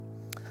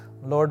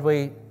Lord,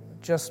 we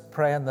just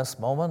pray in this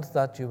moment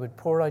that you would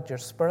pour out your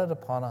Spirit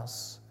upon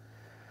us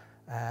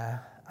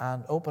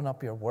and open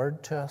up your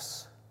word to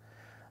us,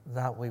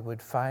 that we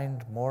would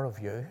find more of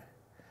you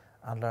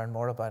and learn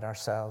more about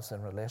ourselves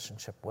in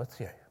relationship with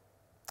you.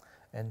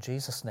 In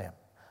Jesus' name,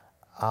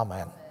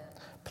 amen.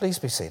 Please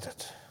be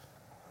seated.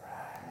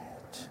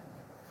 Right.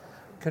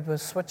 Could we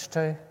switch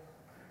to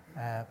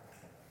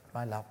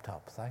my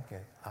laptop? Thank you.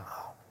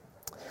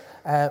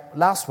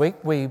 Last week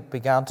we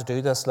began to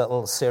do this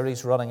little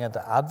series running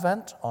into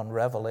Advent on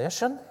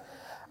Revelation,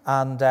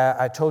 and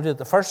I told you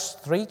the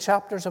first 3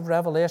 chapters of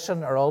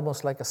Revelation are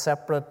almost like a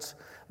separate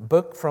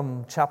book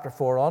from chapter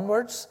 4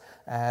 onwards.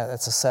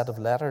 It's a set of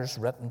letters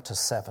written to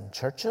 7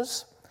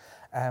 churches,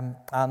 and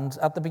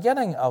at the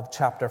beginning of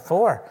chapter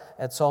 4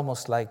 it's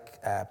almost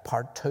like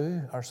part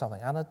 2 or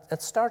something, and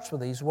it starts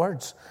with these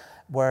words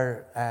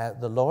where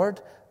the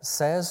Lord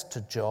says to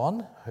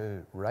John,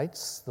 who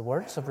writes the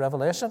words of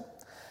Revelation,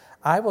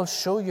 "I will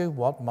show you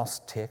what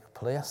must take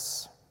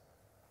place."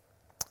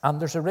 And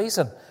there's a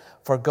reason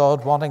for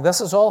God wanting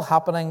this. Is all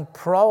happening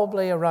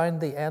probably around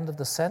the end of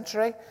the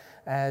century.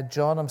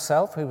 John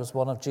himself, who was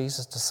one of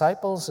Jesus'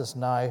 disciples, is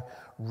now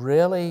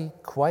really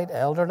quite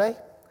elderly.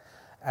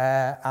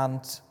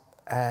 And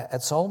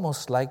it's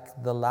almost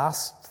like the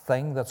last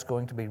thing that's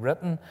going to be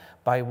written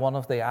by one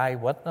of the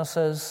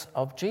eyewitnesses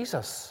of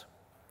Jesus.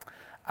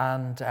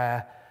 And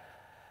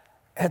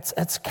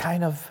it's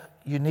kind of,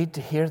 you need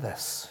to hear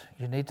this.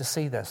 You need to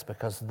see this,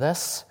 because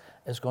this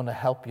is going to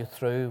help you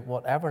through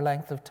whatever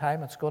length of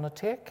time it's going to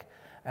take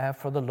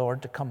for the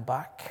Lord to come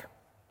back.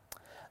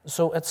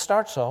 So it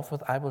starts off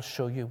with, "I will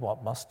show you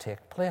what must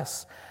take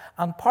place."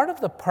 And part of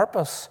the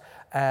purpose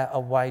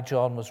of why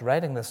John was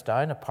writing this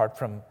down, apart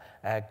from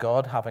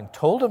God having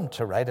told him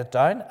to write it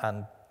down,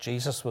 and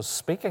Jesus was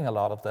speaking a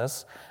lot of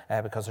this,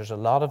 because there's a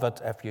lot of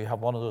it, if you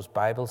have one of those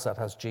Bibles that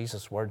has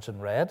Jesus' words in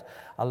red,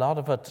 a lot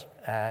of it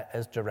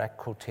is direct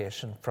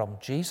quotation from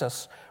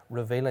Jesus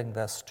revealing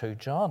this to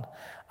John.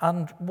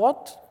 And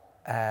what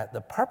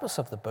the purpose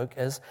of the book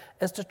is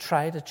to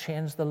try to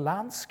change the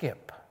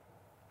landscape,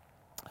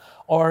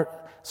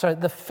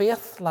 the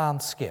faith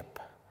landscape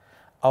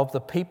of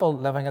the people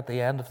living at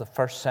the end of the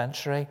first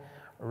century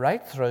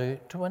right through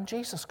to when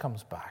Jesus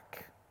comes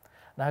back.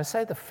 Now, I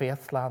say the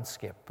faith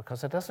landscape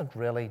because it isn't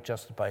really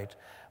just about,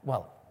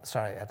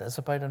 it is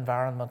about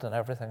environment and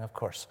everything, of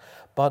course,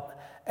 but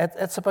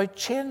it's about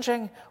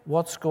changing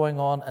what's going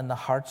on in the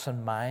hearts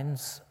and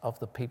minds of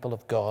the people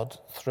of God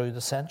through the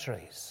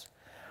centuries.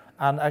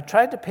 And I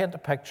tried to paint a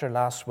picture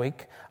last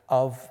week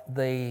of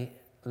the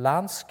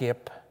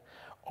landscape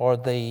or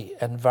the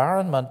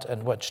environment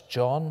in which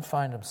John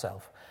found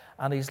himself.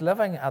 And he's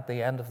living at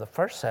the end of the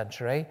first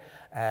century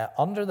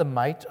under the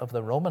might of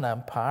the Roman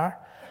Empire,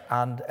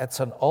 and it's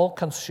an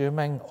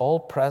all-consuming,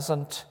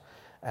 all-present,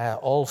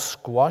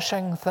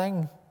 all-squashing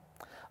thing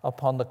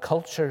upon the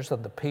cultures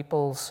and the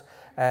peoples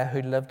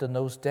who lived in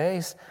those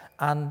days.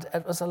 And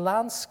it was a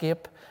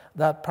landscape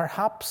that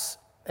perhaps,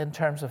 in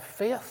terms of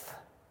faith,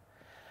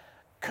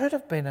 could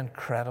have been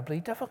incredibly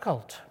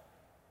difficult.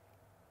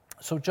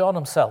 So John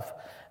himself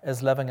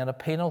is living in a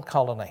penal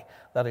colony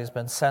that he's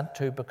been sent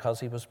to because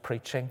he was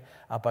preaching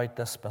about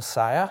this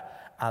Messiah.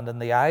 And in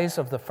the eyes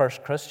of the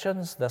first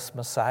Christians, this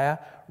Messiah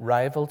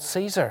rivaled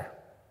Caesar.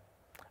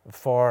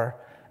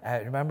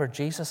 Remember,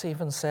 Jesus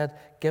even said,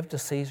 "Give to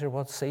Caesar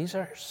what's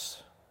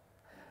Caesar's,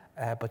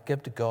 but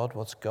give to God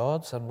what's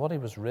God's." And what he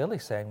was really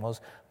saying was,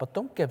 but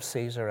don't give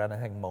Caesar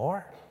anything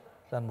more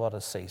than what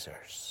is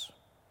Caesar's.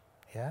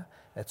 Yeah,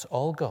 it's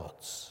all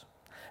God's.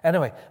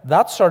 Anyway,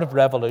 that sort of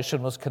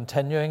revolution was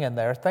continuing in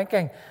their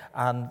thinking,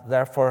 and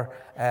therefore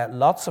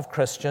lots of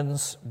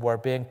Christians were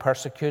being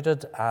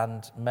persecuted,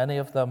 and many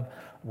of them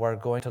were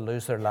going to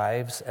lose their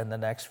lives in the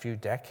next few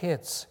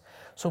decades.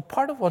 So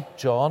part of what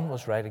John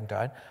was writing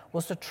down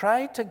was to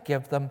try to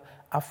give them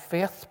a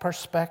faith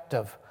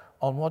perspective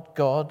on what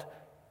God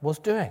was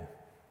doing.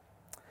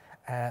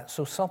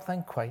 So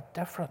something quite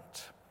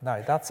different.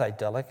 Now, that's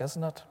idyllic,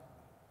 isn't it?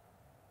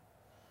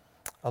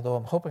 Although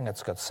I'm hoping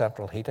it's got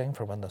central heating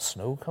for when the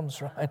snow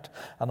comes around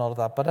and all of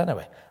that. But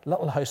anyway,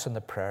 Little House on the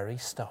Prairie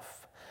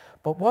stuff.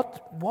 But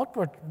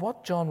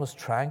what John was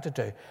trying to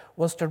do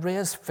was to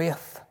raise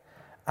faith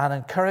and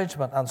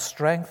encouragement and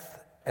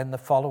strength in the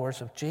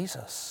followers of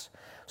Jesus,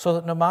 so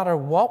that no matter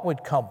what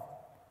would come,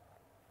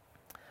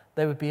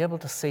 they would be able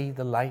to see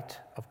the light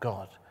of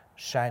God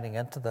shining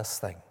into this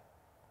thing.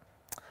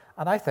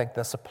 And I think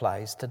this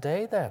applies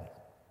today then,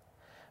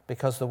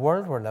 because the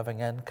world we're living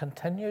in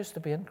continues to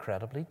be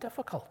incredibly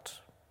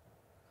difficult.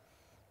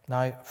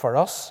 Now, for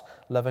us,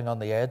 living on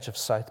the edge of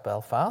South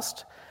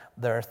Belfast,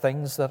 there are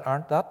things that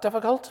aren't that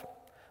difficult,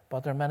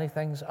 but there are many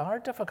things that are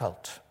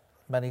difficult.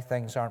 Many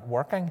things aren't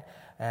working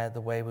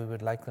the way we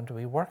would like them to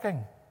be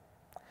working.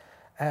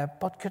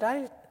 But could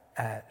I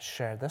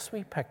share this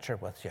wee picture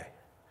with you?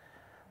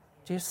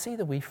 Do you see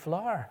the wee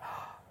flower?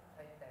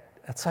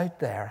 It's out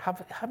there.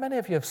 How many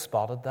of you have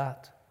spotted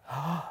that?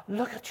 Oh,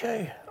 look at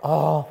you.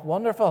 Oh,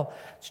 wonderful.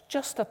 It's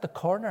just at the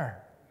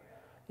corner.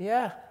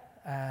 Yeah,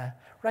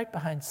 right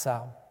behind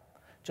Sam.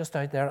 just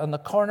out there in the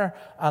corner,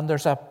 and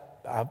there's a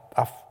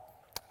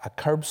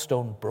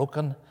curbstone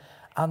broken,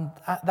 and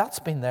that's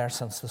been there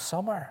since the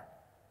summer.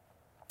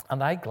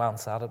 And I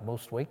glance at it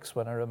most weeks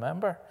when I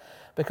remember,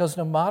 because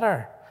no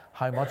matter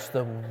how much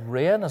the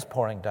rain is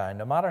pouring down,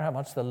 no matter how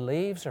much the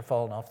leaves are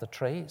falling off the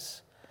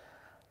trees,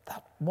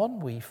 that one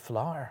wee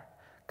flower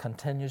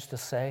continues to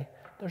say,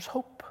 there's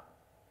hope,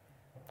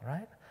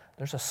 right?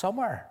 There's a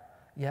summer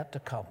yet to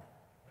come.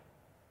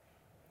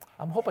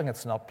 I'm hoping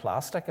it's not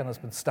plastic and has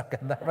been stuck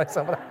in there by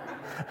somebody.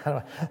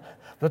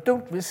 But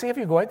don't, see, if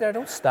you go out there,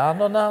 don't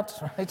stand on that.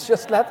 Right?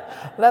 Just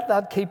let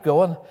that keep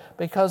going,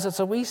 because it's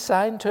a wee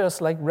sign to us,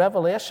 like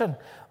Revelation,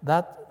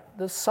 that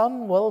the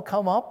sun will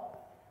come up.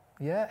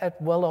 Yeah, it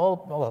will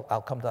all. Well,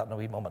 I'll come to that in a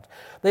wee moment.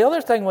 The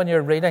other thing when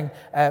you're reading,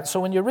 so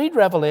when you read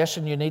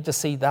Revelation, you need to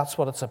see that's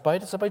what it's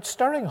about. It's about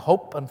stirring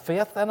hope and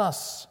faith in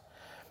us.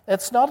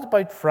 It's not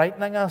about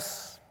frightening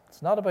us.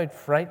 It's not about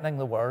frightening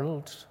the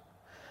world.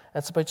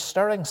 It's about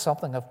stirring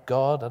something of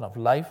God and of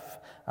life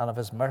and of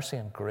His mercy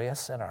and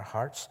grace in our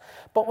hearts.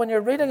 But when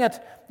you're reading it,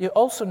 you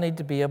also need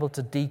to be able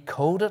to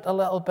decode it a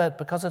little bit,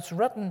 because it's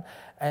written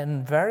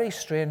in very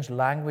strange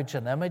language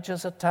and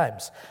images at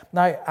times.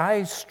 Now,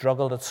 I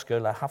struggled at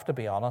school, I have to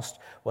be honest,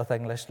 with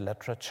English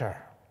literature.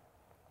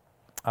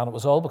 And it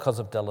was all because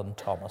of Dylan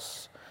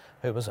Thomas,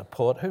 who was a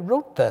poet who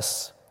wrote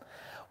this.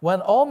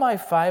 When all my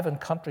 5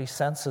 and country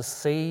senses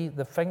see,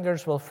 the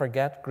fingers will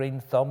forget green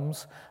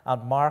thumbs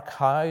and mark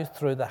how,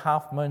 through the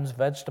half-moon's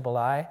vegetable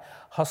eye,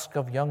 husk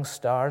of young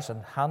stars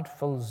and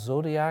handful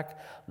zodiac,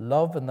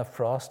 love in the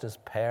frost is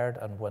paired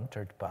and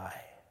wintered by.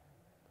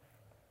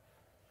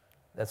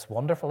 It's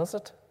wonderful, is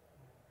it?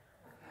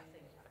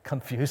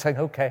 Confusing,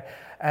 okay.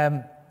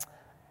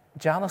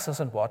 Janice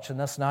isn't watching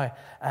this now.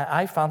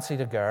 I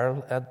fancied a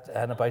girl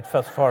in about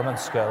 5th form in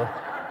school.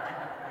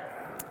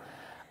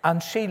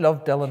 And she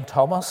loved Dylan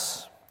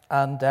Thomas,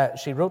 and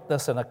she wrote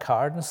this in a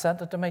card and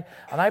sent it to me,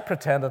 and I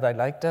pretended I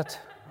liked it.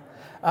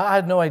 I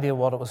had no idea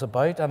what it was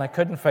about, and I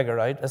couldn't figure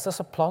out, is this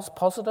a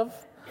positive,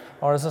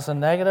 or is this a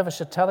negative? Is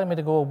she telling me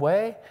to go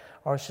away,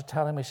 or is she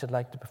telling me she'd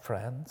like to be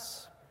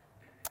friends?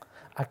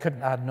 I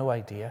had no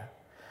idea.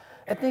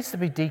 It needs to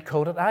be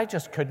decoded. I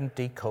just couldn't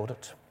decode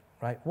it,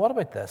 right? What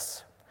about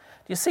this?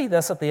 Do you see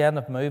this at the end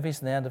of movies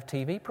and the end of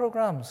TV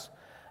programs?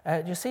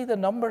 Do you see the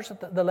numbers,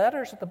 the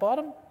letters at the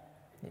bottom?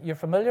 You're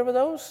familiar with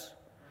those?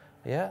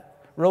 Yeah.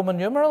 Roman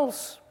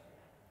numerals.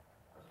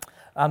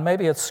 And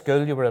maybe at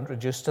school you were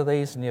introduced to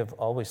these and you've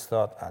always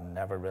thought, I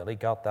never really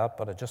got that,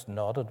 but I just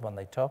nodded when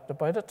they talked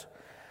about it.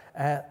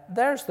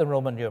 There's the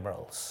Roman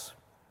numerals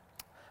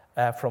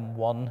from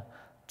 1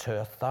 to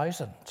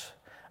 1,000.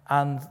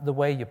 And the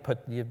way you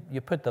put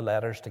the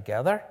letters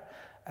together,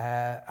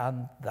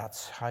 and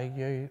that's how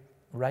you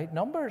write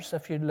numbers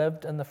if you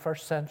lived in the 1st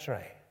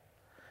century.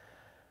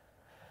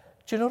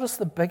 Do you notice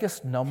the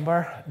biggest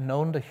number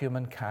known to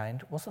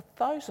humankind was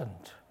 1,000?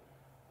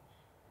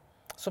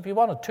 So if you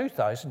wanted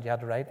 2,000, you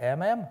had to write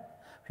MM.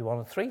 If you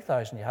wanted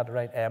 3,000, you had to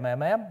write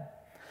MMM.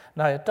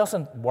 Now, it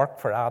doesn't work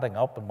for adding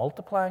up and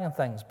multiplying and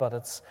things, but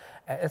it's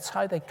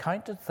how they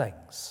counted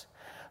things.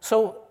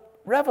 So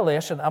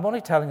Revelation, I'm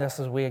only telling this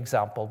as a wee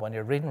example. When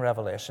you're reading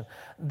Revelation,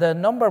 the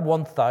number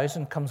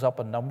 1,000 comes up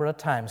a number of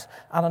times,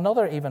 and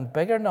another even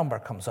bigger number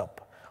comes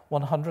up.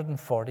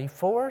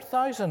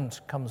 144,000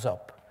 comes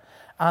up.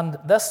 And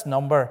this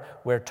number,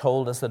 we're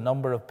told, is the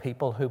number of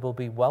people who will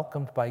be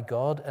welcomed by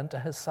God into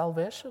His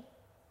salvation.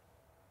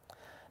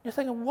 You're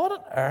thinking, what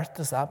on earth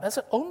does that mean? Is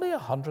it only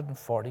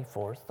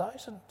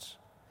 144,000?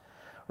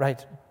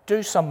 Right,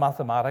 do some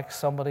mathematics,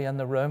 somebody in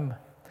the room.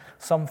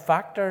 Some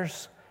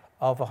factors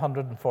of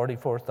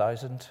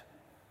 144,000.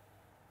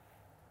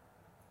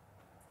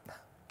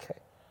 Okay.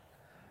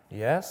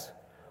 Yes?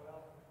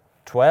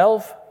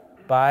 12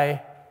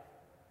 by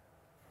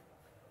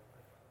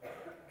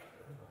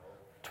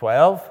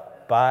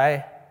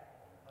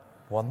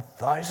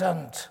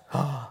 1,000.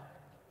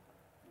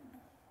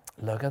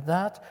 Look at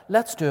that.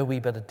 Let's do a wee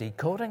bit of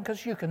decoding,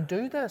 because you can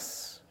do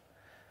this.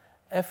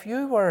 If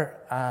you were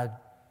a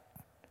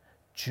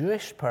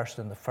Jewish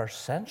person in the 1st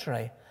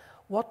century,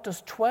 what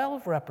does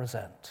 12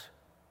 represent?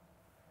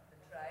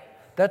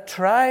 The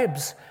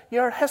tribes.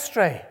 Your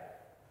history.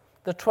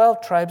 The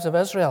 12 tribes of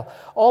Israel.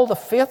 All the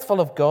faithful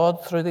of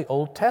God through the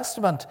Old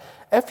Testament.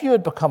 If you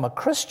had become a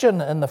Christian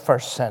in the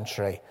 1st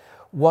century,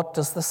 what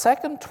does the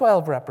second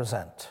 12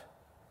 represent?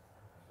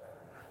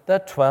 The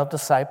 12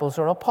 disciples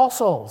or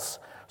apostles.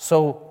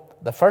 So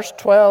the first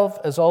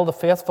 12 is all the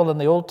faithful in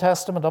the Old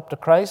Testament up to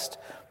Christ.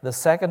 The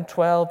second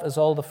 12 is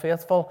all the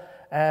faithful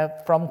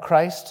from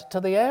Christ to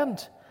the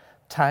end.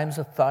 Times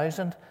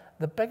 1,000,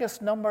 the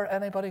biggest number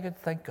anybody could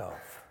think of.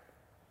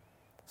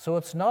 So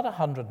it's not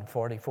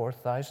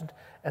 144,000.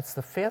 It's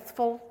the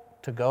faithful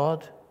to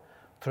God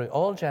through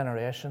all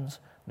generations,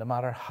 no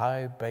matter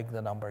how big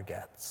the number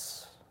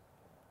gets.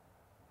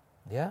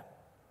 Yeah?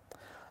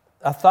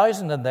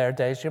 1,000 in their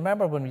days. You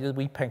remember when we did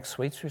wee pink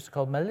sweets we used to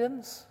call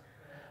millions?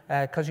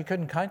 Because you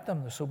couldn't count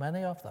them. There's so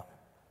many of them.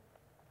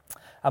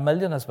 1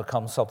 million has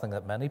become something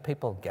that many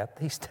people get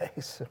these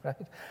days,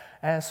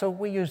 right? So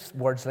we use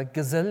words like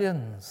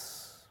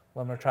gazillions.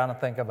 when we're trying to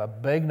think of a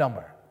big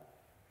number.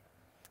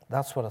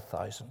 That's what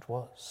 1,000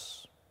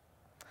 was.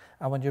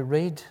 And when you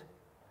read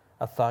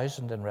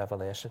 1,000 in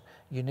Revelation,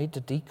 you need to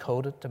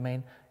decode it to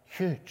mean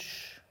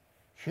huge,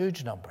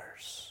 huge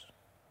numbers.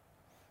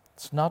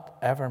 It's not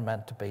ever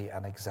meant to be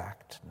an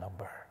exact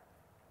number.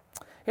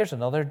 Here's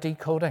another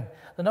decoding.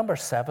 The number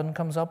 7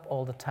 comes up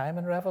all the time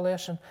in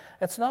Revelation.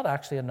 It's not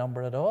actually a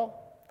number at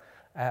all.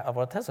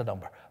 Well, it is a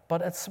number,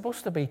 but it's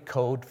supposed to be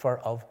code for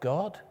of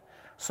God.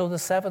 So the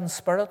 7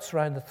 spirits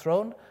around the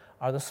throne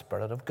are the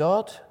Spirit of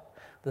God.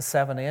 The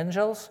 7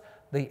 angels,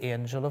 the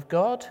angel of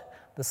God.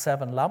 The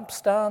 7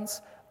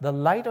 lampstands, the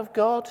light of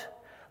God.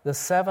 The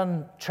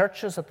 7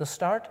 churches at the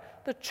start,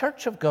 the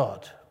church of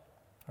God.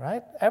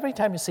 Right? Every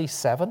time you see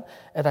 7,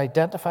 it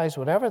identifies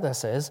whatever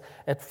this is.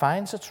 It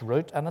finds its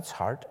root and its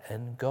heart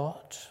in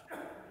God.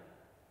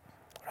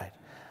 Right?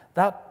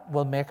 That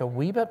will make a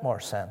wee bit more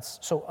sense.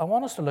 So I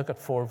want us to look at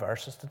 4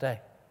 verses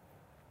today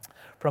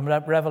from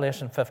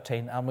Revelation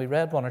 15, and we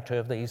read 1 or 2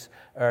 of these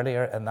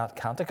earlier in that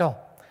canticle.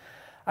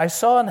 I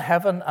saw in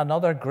heaven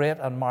another great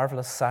and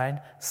marvelous sign,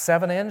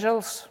 7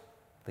 angels,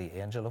 the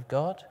angel of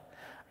God,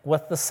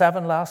 with the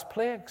 7 last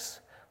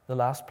plagues, the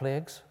last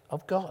plagues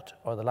of God,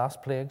 or the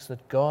last plagues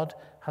that God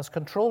has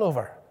control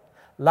over.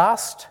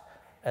 Last,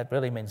 it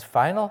really means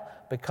final,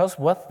 because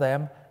with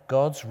them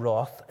God's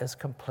wrath is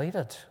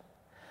completed.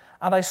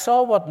 And I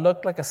saw what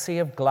looked like a sea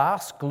of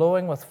glass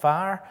glowing with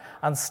fire,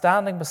 and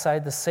standing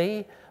beside the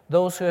sea,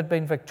 those who had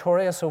been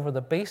victorious over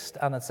the beast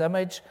and its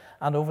image,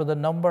 and over the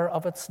number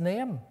of its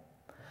name.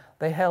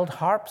 They held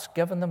harps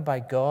given them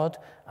by God,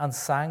 and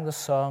sang the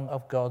song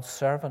of God's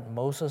servant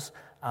Moses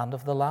and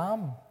of the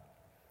Lamb.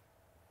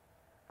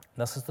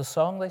 This is the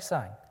song they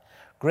sang.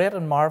 Great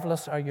and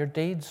marvelous are your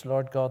deeds,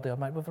 Lord God the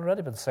Almighty. We've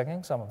already been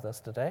singing some of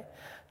this today.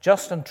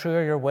 Just and true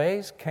are your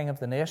ways, King of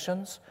the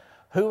nations.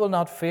 Who will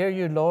not fear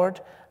you, Lord,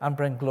 and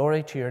bring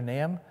glory to your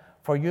name?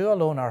 For you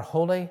alone are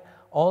holy.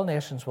 All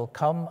nations will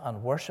come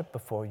and worship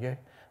before you,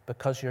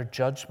 because your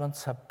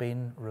judgments have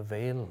been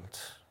revealed.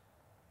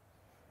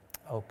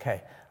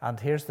 Okay, and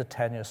here's the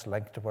tenuous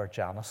link to where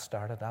Janice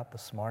started at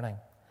this morning.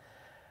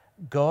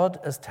 God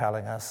is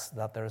telling us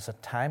that there is a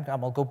time,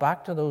 and we'll go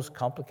back to those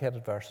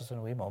complicated verses in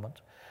a wee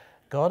moment.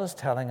 God is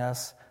telling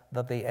us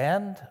that the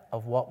end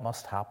of what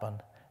must happen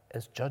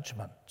is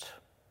judgment.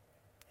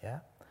 Yeah?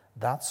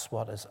 That's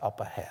what is up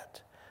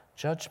ahead.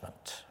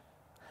 Judgment.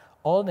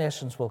 All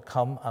nations will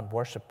come and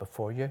worship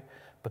before you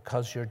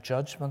because your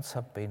judgments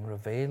have been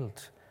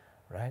revealed.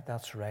 Right?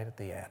 That's right at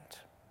the end.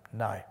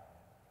 Now,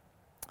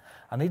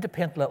 I need to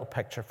paint a little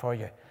picture for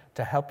you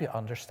to help you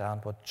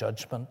understand what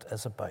judgment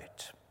is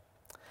about.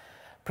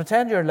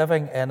 Pretend you're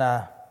living in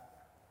a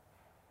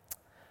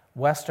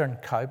western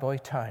cowboy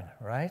town,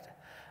 right?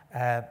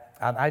 And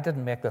I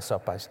didn't make this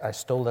up. I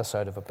stole this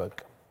out of a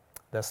book,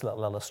 this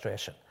little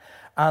illustration.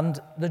 And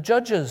the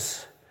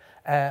judges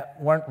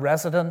weren't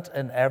resident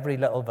in every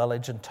little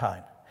village and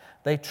town.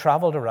 They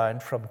traveled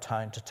around from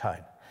town to town.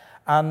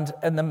 And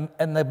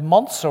in the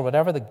months or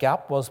whatever the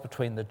gap was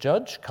between the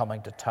judge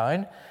coming to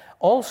town,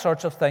 all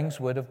sorts of things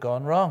would have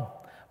gone wrong.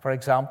 For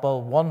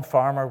example, one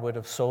farmer would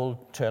have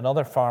sold to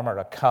another farmer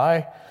a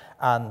cow,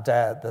 and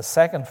the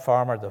second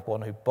farmer, the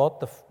one who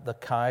bought the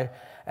cow,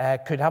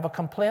 could have a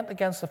complaint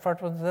against the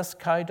first one. This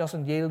cow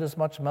doesn't yield as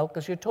much milk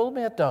as you told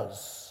me it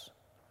does.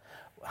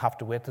 Have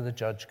to wait till the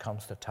judge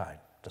comes to town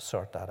to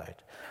sort that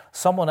out.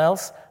 Someone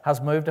else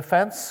has moved a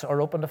fence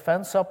or opened a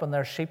fence up, and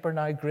their sheep are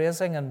now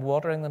grazing and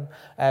watering them,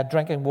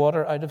 drinking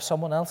water out of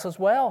someone else's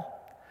well.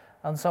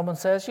 And someone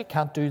says, you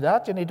can't do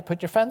that, you need to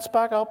put your fence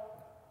back up.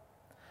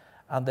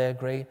 And they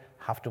agree,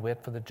 have to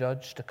wait for the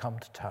judge to come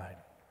to town.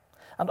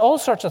 And all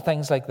sorts of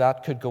things like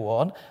that could go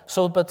on.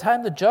 So by the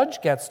time the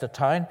judge gets to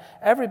town,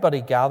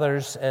 everybody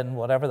gathers in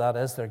whatever that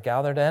is they're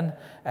gathered in,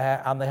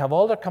 and they have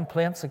all their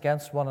complaints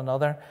against one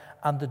another,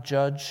 and the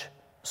judge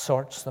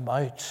sorts them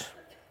out.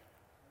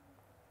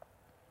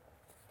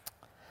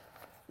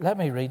 Let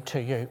me read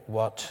to you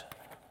what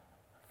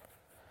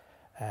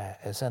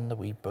is in the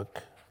wee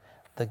book.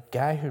 The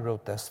guy who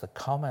wrote this, the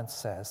comment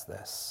says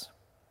this.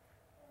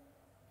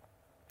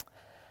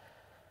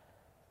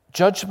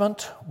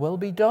 Judgment will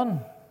be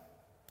done.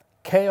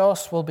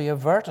 Chaos will be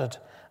averted,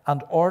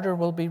 and order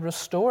will be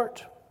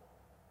restored.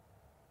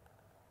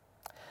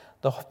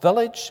 The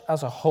village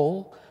as a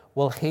whole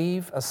will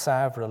heave a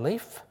sigh of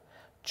relief.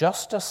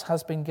 Justice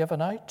has been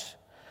given out.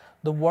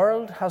 The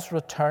world has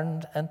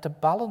returned into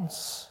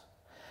balance.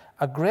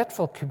 A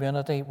grateful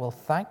community will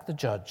thank the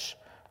judge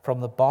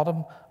from the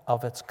bottom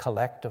of its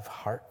collective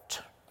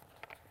heart.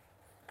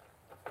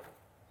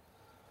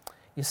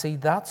 You see,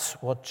 that's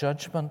what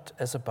judgment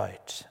is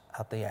about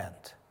at the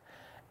end.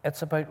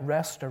 It's about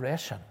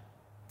restoration.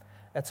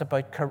 It's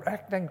about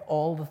correcting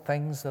all the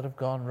things that have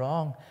gone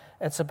wrong.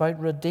 It's about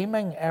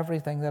redeeming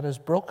everything that is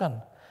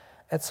broken.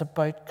 It's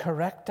about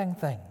correcting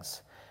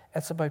things.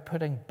 It's about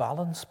putting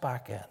balance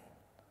back in.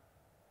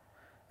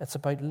 It's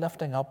about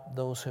lifting up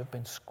those who have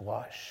been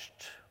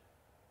squashed.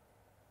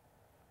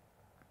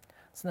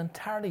 It's an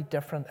entirely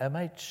different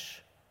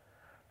image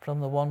from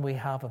the one we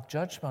have of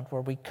judgment,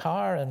 where we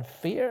cower in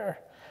fear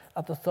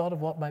at the thought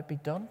of what might be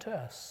done to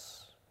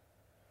us.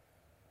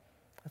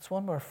 It's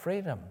one where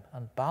freedom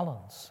and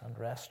balance and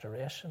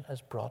restoration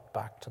is brought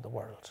back to the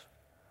world.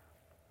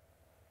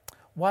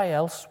 Why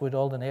else would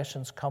all the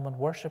nations come and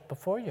worship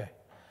before you?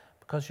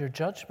 Because your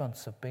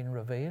judgments have been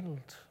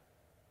revealed.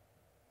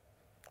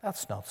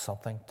 That's not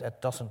something,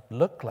 it doesn't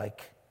look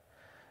like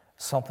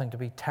something to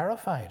be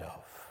terrified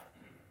of.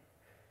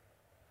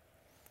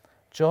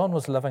 John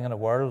was living in a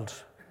world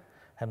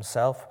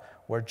himself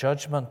where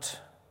judgment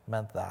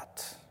meant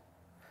that.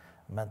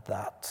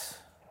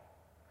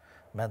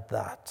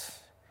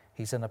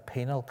 He's in a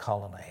penal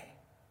colony.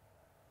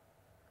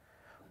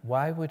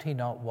 Why would he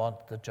not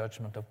want the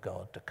judgment of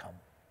God to come?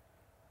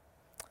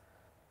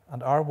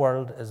 And our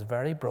world is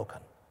very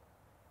broken.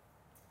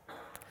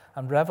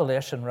 And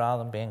Revelation,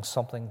 rather than being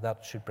something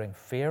that should bring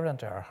fear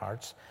into our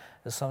hearts,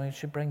 is something that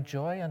should bring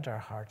joy into our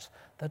hearts,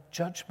 that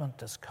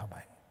judgment is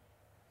coming.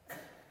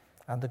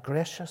 And the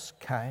gracious,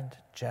 kind,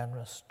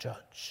 generous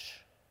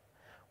judge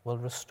will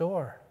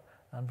restore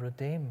and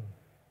redeem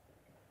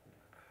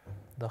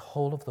the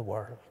whole of the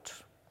world.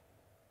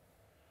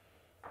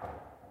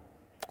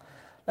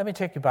 Let me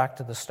take you back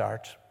to the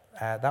start.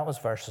 That was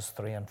verses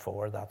 3 and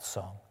 4, that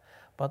song.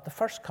 But the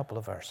first couple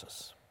of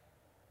verses.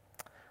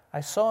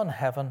 I saw in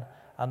heaven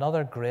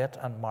another great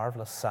and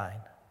marvelous sign.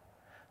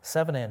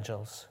 7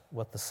 angels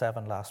with the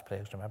 7 last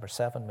plagues. Remember,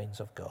 7 means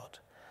of God.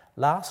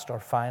 Last or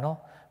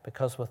final,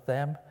 because with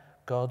them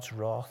God's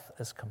wrath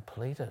is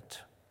completed.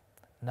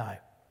 Now,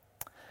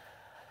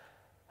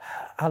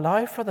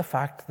 allow for the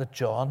fact that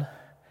John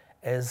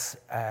is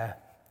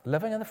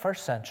living in the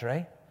first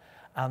century,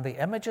 and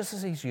the images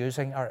that he's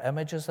using are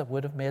images that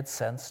would have made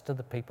sense to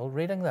the people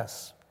reading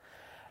this.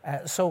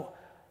 So,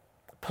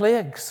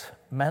 plagues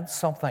meant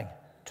something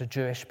to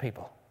Jewish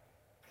people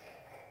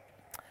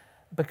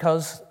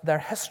because their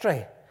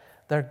history,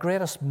 their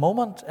greatest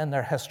moment in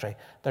their history,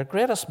 their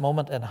greatest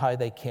moment in how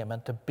they came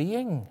into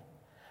being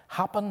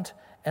happened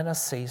in a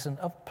season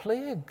of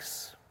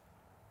plagues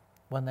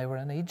when they were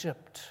in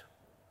Egypt.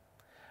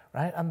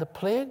 Right? And the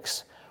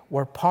plagues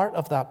were part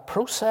of that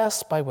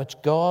process by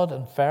which God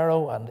and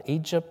Pharaoh and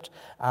Egypt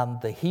and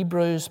the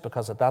Hebrews,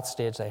 because at that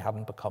stage they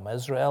hadn't become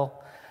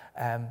Israel,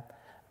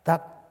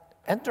 that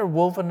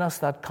interwovenness,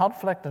 that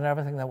conflict and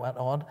everything that went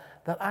on,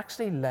 that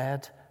actually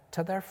led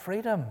to their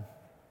freedom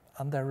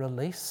and their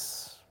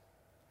release.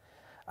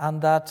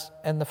 And that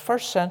in the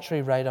first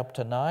century right up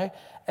to now,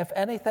 if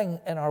anything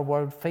in our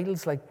world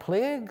feels like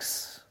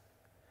plagues,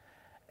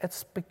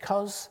 it's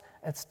because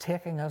it's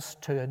taking us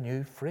to a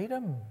new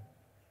freedom.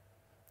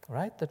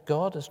 Right? That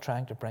God is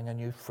trying to bring a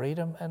new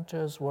freedom into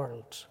his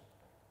world.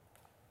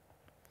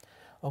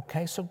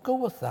 Okay, so go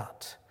with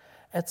that.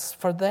 It's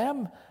for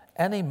them,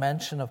 any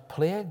mention of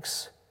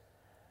plagues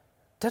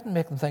didn't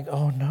make them think,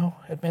 oh no.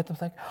 It made them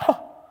think,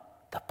 oh,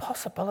 the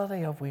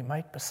possibility of we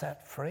might be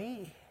set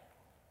free.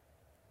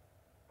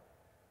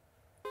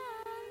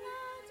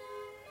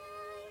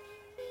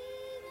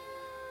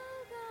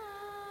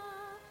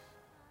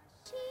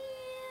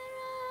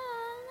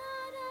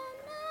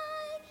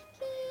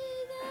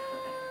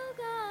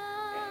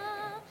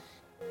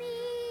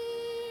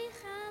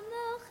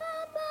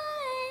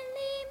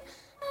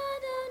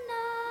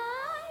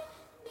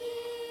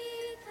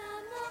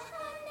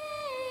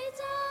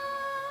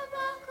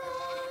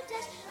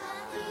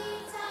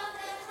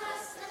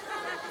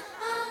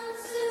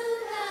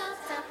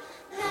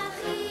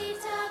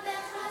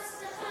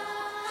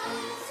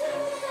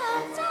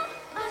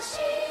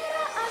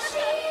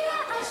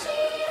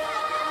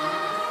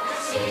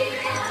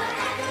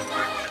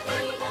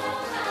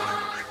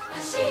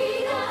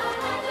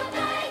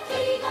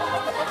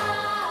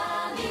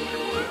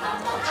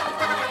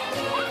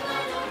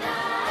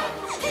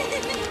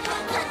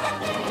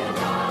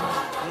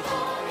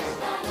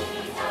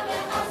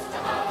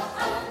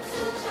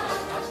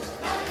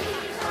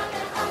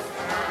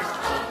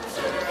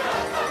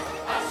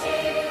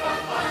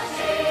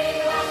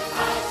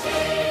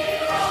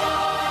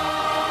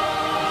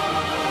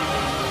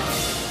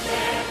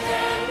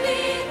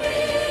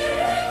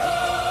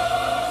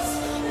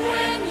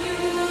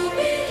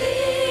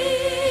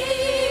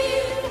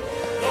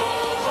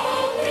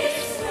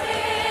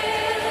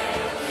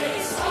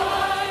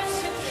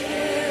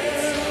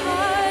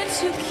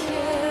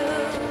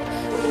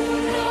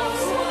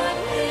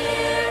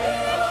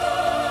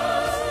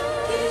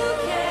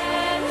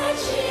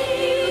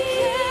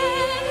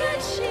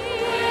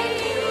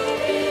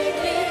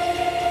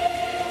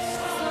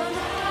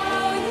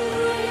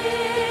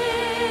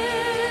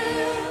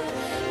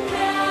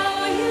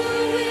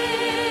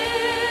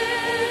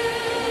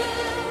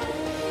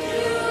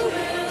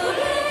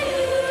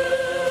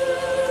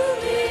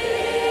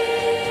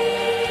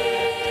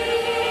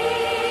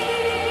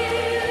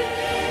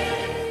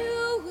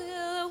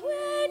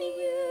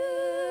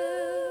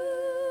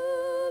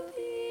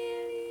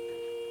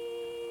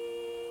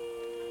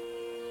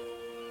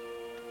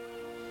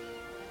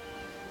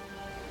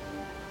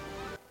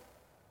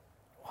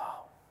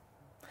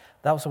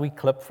 That was a wee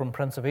clip from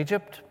Prince of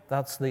Egypt.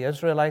 That's the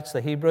Israelites,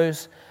 the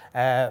Hebrews,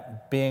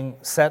 being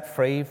set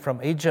free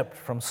from Egypt,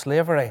 from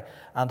slavery,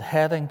 and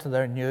heading to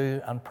their new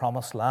and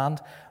promised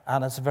land.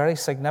 And it's very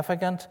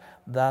significant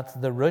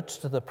that the route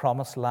to the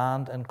promised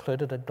land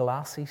included a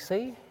glassy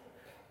sea.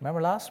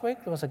 Remember last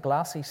week? There was a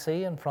glassy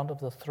sea in front of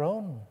the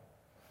throne.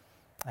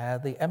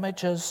 The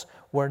images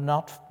were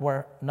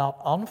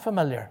not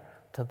unfamiliar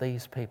to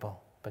these people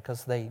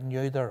because they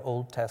knew their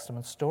Old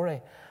Testament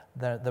story,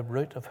 the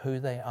root of who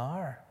they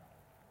are.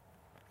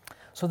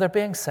 So they're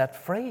being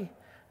set free.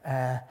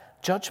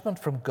 Judgment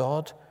from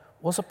God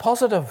was a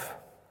positive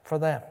for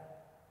them.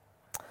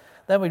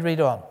 Then we read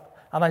on.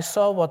 And I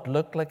saw what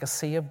looked like a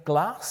sea of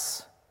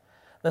glass.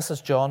 This is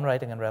John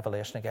writing in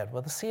Revelation again.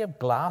 With a sea of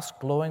glass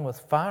glowing with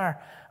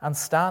fire, and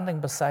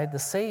standing beside the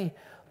sea,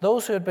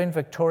 those who had been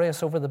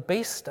victorious over the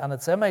beast and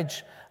its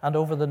image and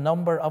over the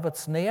number of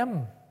its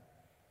name.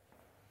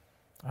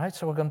 All right,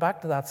 so we're going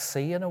back to that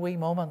sea in a wee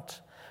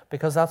moment,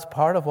 because that's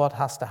part of what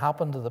has to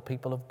happen to the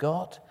people of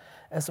God,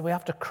 is that we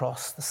have to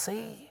cross the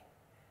sea.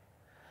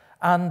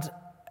 And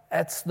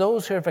it's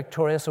those who are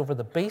victorious over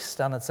the beast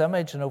and its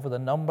image and over the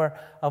number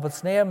of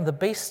its name. The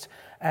beast,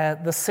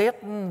 the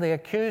Satan, the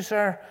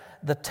accuser,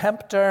 the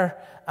tempter,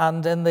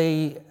 and in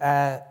the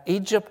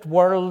Egypt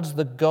world,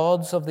 the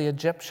gods of the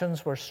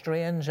Egyptians were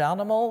strange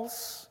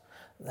animals.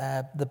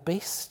 The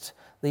beast,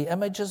 the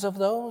images of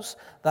those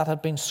that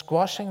had been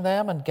squashing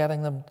them and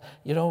getting them,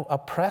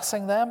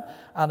 oppressing them.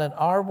 And in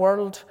our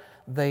world,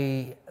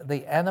 the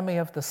enemy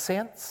of the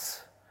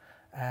saints,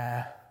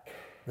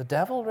 the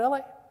devil,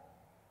 really,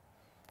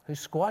 who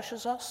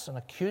squashes us and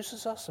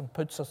accuses us and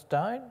puts us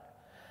down.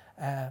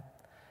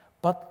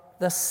 But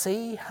the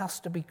sea has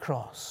to be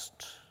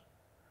crossed.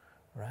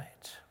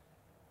 Right.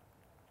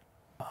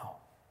 Wow.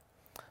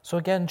 So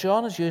again,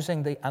 John is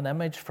using an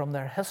image from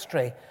their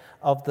history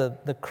of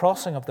the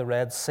crossing of the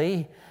Red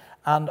Sea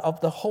and of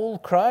the whole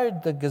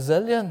crowd, the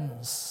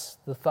gazillions,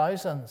 the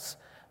thousands,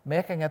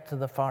 making it to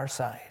the far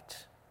side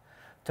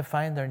to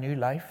find their new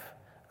life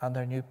and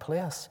their new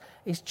place.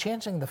 He's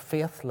changing the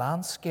faith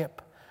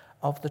landscape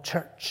of the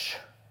church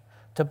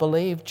to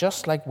believe,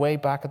 just like way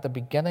back at the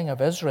beginning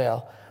of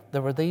Israel,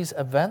 there were these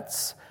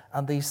events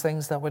and these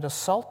things that would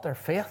assault their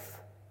faith,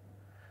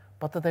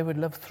 but that they would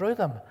live through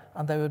them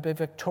and they would be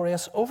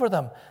victorious over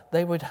them.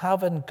 They would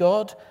have in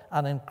God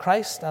and in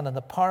Christ and in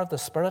the power of the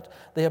Spirit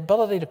the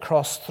ability to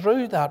cross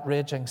through that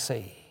raging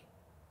sea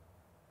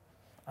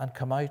and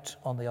come out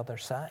on the other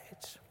side.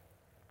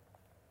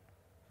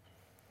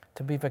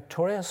 To be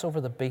victorious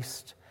over the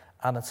beast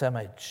and its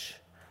image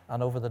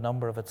and over the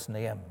number of its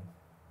name.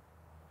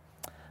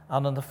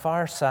 And on the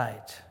far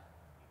side,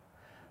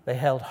 they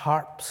held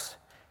harps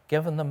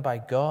given them by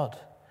God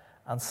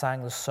and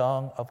sang the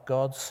song of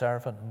God's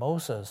servant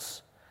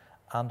Moses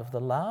and of the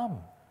Lamb.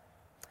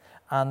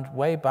 And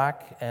way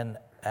back in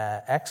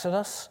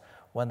Exodus,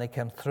 when they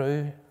came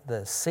through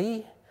the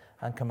sea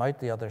and come out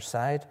the other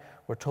side,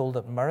 we're told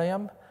that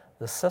Miriam,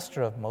 the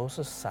sister of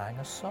Moses, sang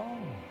a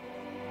song.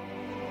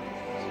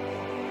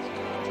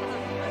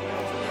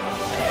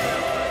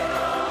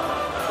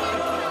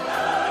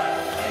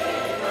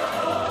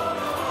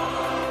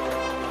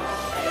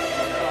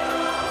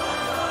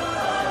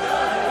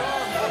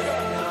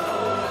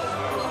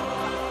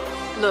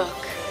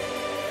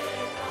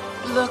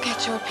 Look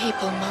at your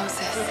people,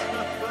 Moses.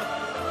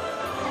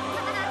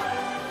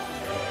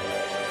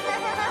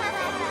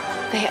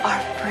 They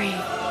are free.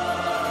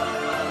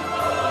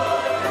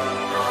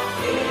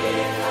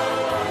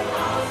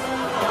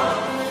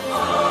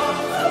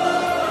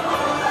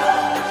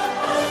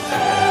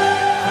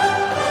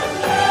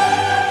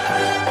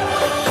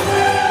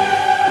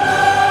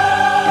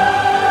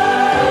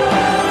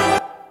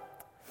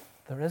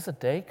 There is a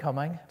day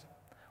coming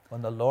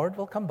when the Lord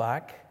will come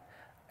back,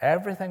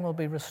 everything will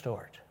be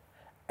restored.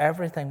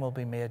 Everything will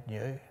be made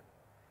new.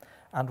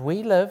 And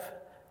we live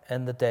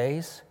in the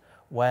days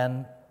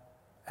when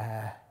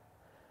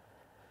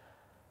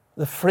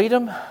the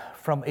freedom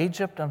from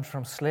Egypt and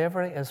from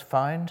slavery is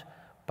found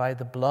by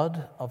the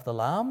blood of the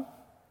Lamb,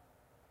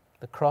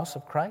 the cross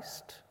of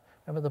Christ.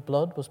 Remember, the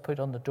blood was put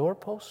on the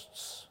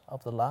doorposts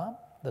of the Lamb,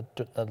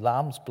 the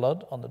Lamb's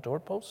blood on the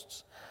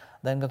doorposts.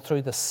 Then gone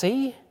through the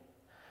sea,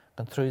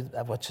 gone through,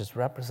 which is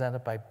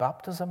represented by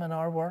baptism in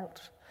our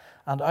world,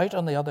 and out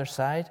on the other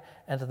side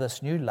into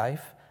this new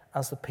life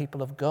as the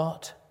people of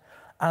God.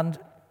 And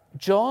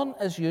John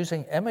is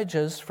using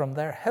images from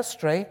their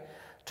history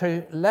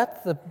to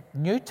let the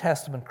New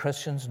Testament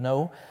Christians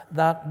know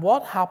that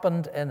what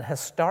happened in their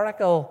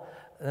historical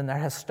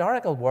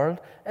world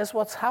is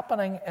what's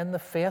happening in the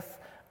faith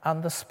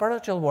and the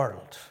spiritual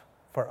world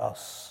for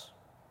us.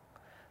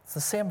 It's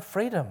the same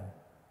freedom,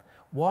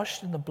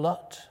 washed in the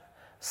blood,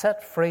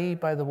 set free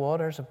by the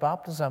waters of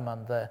baptism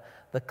and the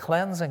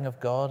cleansing of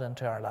God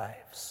into our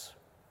lives,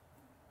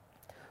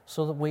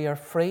 so that we are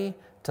free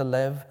to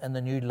live in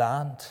the new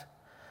land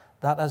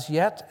that as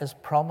yet is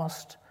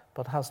promised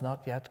but has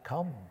not yet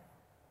come.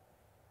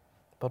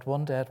 but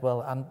one day it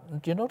will. And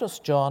do you notice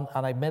John,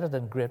 and I made it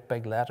in great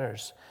big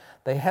letters,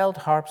 they held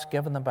harps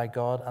given them by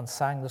God and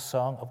sang the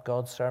song of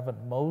God's servant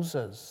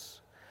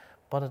Moses.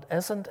 But it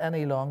isn't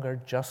any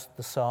longer just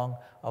the song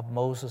of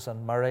Moses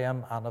and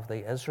Miriam and of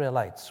the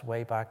Israelites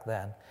way back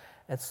then.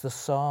 It's the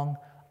song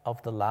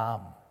of the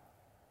Lamb,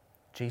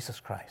 Jesus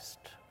Christ.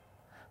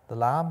 The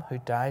Lamb who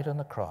died on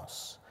the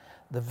cross.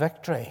 The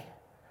victory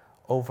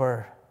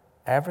over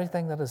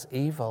everything that is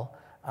evil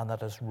and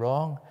that is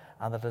wrong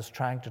and that is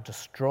trying to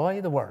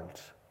destroy the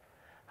world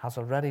has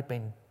already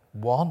been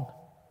won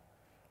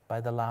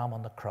by the Lamb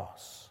on the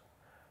cross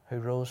who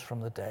rose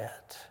from the dead.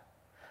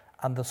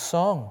 And the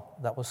song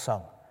that was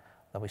sung,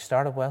 that we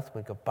started with,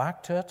 we go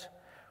back to it.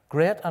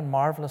 Great and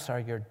marvelous are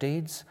your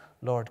deeds,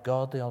 Lord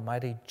God the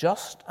Almighty.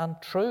 Just and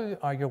true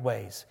are your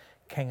ways,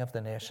 King of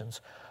the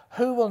nations.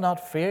 Who will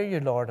not fear you,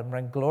 Lord, and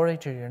bring glory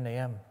to your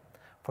name?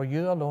 For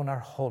you alone are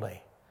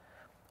holy.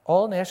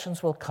 All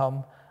nations will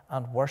come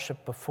and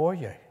worship before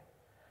you,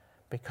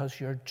 because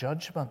your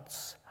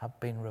judgments have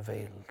been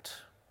revealed.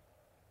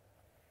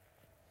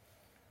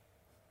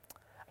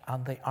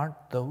 And they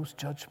aren't those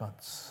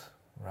judgments,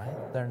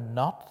 right? They're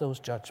not those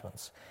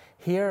judgments.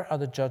 Here are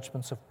the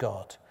judgments of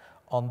God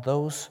on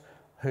those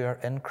who are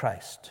in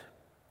Christ,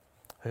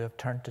 who have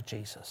turned to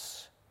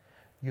Jesus.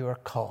 You are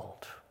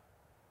called.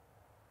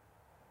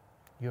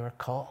 You are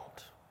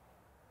called.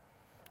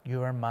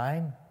 You are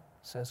mine,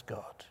 says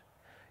God.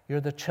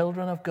 You're the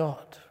children of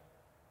God.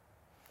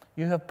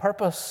 You have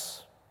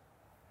purpose.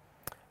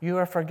 You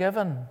are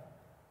forgiven.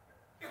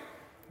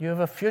 You have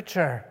a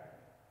future.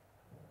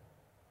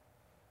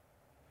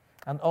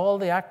 And all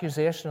the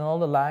accusation and all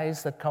the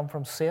lies that come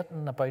from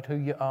Satan about who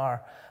you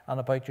are and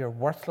about your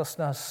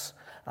worthlessness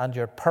and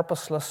your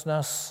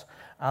purposelessness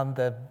and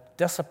the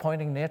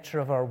disappointing nature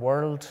of our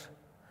world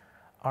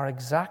are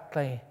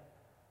exactly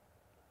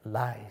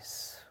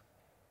lies.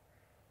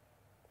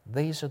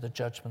 These are the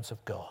judgments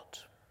of God.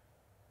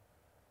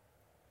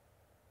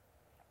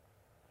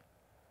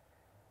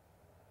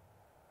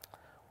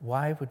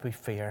 Why would we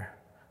fear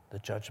the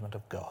judgment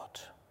of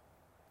God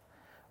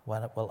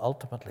when it will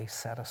ultimately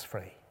set us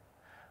free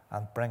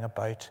and bring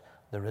about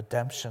the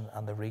redemption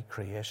and the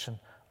recreation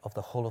of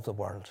the whole of the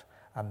world?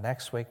 And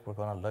next week we're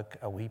going to look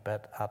a wee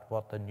bit at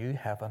what the new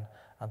heaven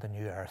and the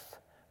new earth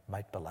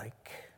might be like.